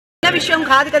విషయం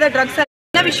కాదు కదా డ్రగ్స్,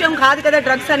 చిన్న విషయం కాదు కదా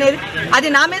డ్రగ్స్ అనేది. అది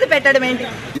నా మీద పెట్టడం ఏంటి?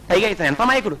 పైగా ఇతను ఎంత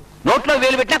మాయకుడు, నోట్లో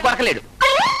వేలు పెట్టినా కొరకలేడు.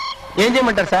 ఏం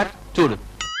చేయమంటారు సార్? చూడు,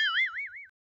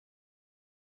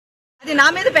 అది నా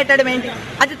మీద పెట్టడం ఏంటి?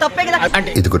 అది తప్పే కదా.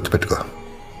 ఇది గుర్తుపెట్టుకో,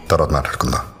 తర్వాత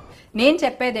మాట్లాడుకుందాం. నేను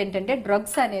చెప్పేది ఏంటంటే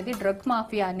డ్రగ్స్ అనేది, డ్రగ్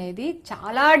మాఫియా అనేది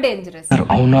చాలా డేంజరస్.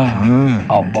 అవునా?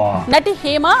 అబ్బా. నటి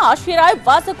హేమ ఆశ్విరాయ్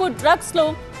వాసకు డ్రగ్స్ లో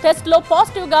టెస్ట్ లో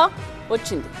పాజిటివ్ గా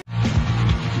వచ్చింది.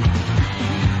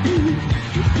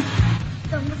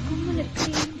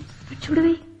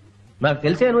 నాకు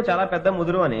తెలిసే నువ్వు చాలా పెద్ద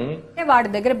ముదురు అని. వాడి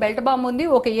దగ్గర బెల్ట్ బాంబ్ ఉంది,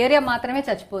 ఒక ఏరియా మాత్రమే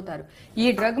చచ్చిపోతారు. ఈ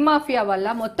డ్రగ్ మాఫియా వల్ల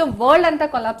మొత్తం వరల్డ్ అంతా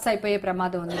కొలాప్స్ అయిపోయే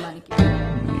ప్రమాదం ఉంది మనకి.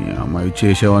 అమ్మాయి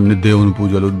చేసేవన్నీ దేవుని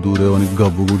పూజలు, దూరేవని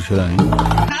గబ్బు గుడిసేదని.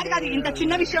 ఇంత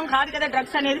చిన్న విషయం కాదు కదా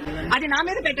డ్రగ్స్ అనేది. అది నా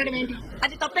మీద పెట్టడం ఏంటి?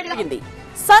 అది తప్పే కదా.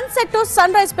 సన్సెట్ టు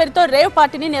సన్ రైజ్ పేరుతో రేవ్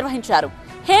పార్టీని నిర్వహించారు.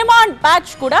 హేమ అండ్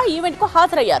బ్యాచ్ కూడా ఈవెంట్ కు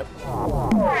హాజరయ్యారు.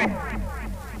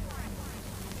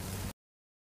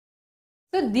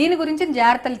 సో దీని గురించి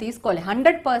జాగ్రత్తలు తీసుకోవాలి.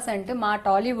 100% మా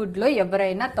టాలీవుడ్ లో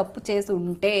ఎవరైనా తప్పు చేసి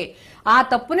ఉంటే ఆ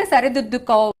తప్పుని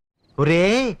సరిదిద్దుకో. ఒరే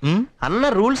అన్న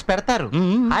రూల్స్ పెడతారు,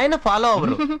 ఆయన ఫాలో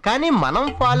అవ్వరు, కానీ మనం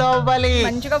ఫాలో అవ్వాలి.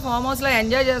 మంచిగా ఫామ్ హౌస్ లో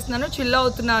ఎంజాయ్ చేస్తున్నాను, చిల్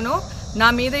అవుతున్నాను. నా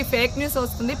మీద ఈ ఫేక్ న్యూస్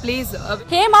వస్తుంది, ప్లీజ్.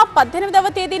 హేమ 18వ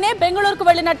తేదీనే బెంగళూరుకు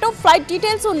వెళ్లినట్టు ఫ్లైట్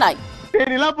డీటెయిల్స్ ఉన్నాయి.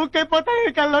 నేను ఇలా బుక్ అయిపోతా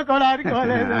కల్లో కూడా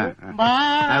అనుకోలేదు.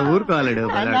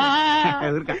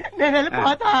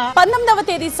 19వ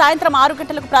తేదీ సాయంత్రం 6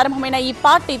 గంటలకు ప్రారంభమైన ఈ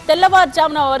పార్టీ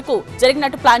తెల్లవారుజామున వరకు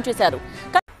జరిగినట్టు ప్లాన్ చేశారు.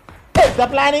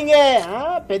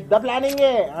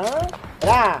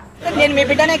 నేను మీ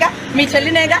బిడ్డనేగా, మీ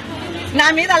చెల్లినేగా, నా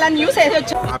మీద అలా న్యూస్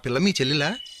వేసొచ్చు. ఆ పిల్ల మీ చెల్లిలా?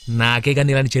 నాకే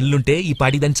కానీ ఇలాంటి చెల్లుంటే ఈ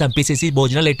పాటి దాన్ని చంపేసేసి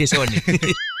భోజనాలు ఎట్టేసేవాడిని.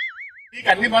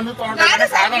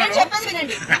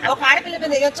 ఒక ఆడపిల్ల మీద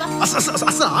వేయొచ్చా?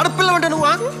 అసలు ఆడపిల్ల అంటే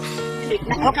నువ్వా?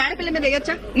 ఒక ఆడపిల్ల మీద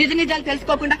వేయొచ్చా? నిజ నిజాలు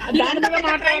తెలుసుకోకుండా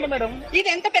ఇది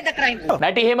ఎంత పెద్ద క్రైమ్.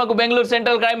 నటి హేమకు Bengaluru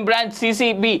central crime branch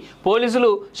CCB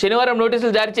పోలీసులు శనివారం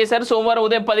నోటీసులు జారీ చేశారు. సోమవారం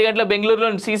ఉదయం 10 గంటల బెంగళూరులో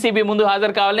సిసిబి ముందు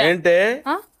హాజరు కావాలి. ఏంటే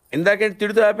ఇందాకేంటి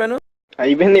తిడుతూ ఆపాను?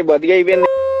 అయిపోయింది, బతికి అయిపోయింది.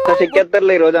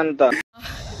 చెక్కేస్తారులే ఈ రోజంతా.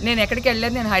 నేను ఎక్కడికి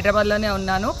వెళ్ళలేదు, నేను హైదరాబాద్ లోనే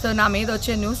ఉన్నాను. సో నా మీద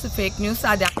వచ్చే న్యూస్ ఫేక్ న్యూస్.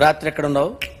 అది రాత్రి ఎక్కడ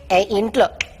ఉన్నావు? ఇంట్లో.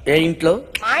 ఏ ఇంట్లో?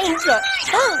 మా ఇంట్లో.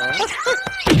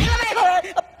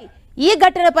 ఈ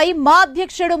ఘటనపై మా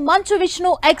అధ్యక్షుడు మంచు విష్ణు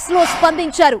ఎక్స్ లో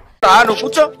స్పందించారు.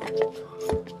 కూర్చో,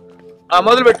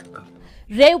 మొదలు పెట్టు.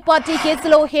 రేవ్ పార్టీ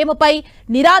కేసులో హేమపై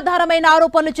నిరాధారమైన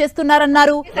ఆరోపణలు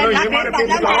చేస్తున్నారన్నారు.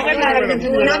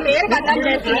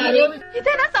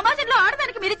 సమాజంలో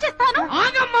ఆడదానికి మీరు ఇచ్చేస్తాను.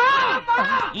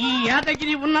 ఈ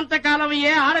యాదగిరి ఉన్నంత కాలం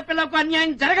ఏ ఆడపిల్లకు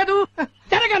అన్యాయం జరగదు.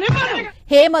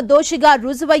 హేమ దోషిగా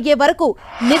రుజువయ్యే వరకు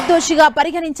నిర్దోషిగా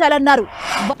పరిగణించాలన్నారు.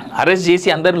 అరెస్ట్ చేసి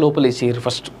అందరు లోపలేసారు.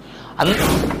 ఫస్ట్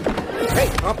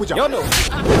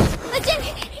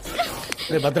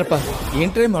భద్రప్ప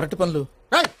ఏంట్రే మొరటి పనులు?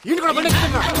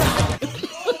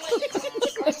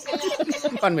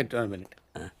 వన్ మినిట్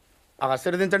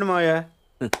ఆశీర్వదించండి మావయ్య.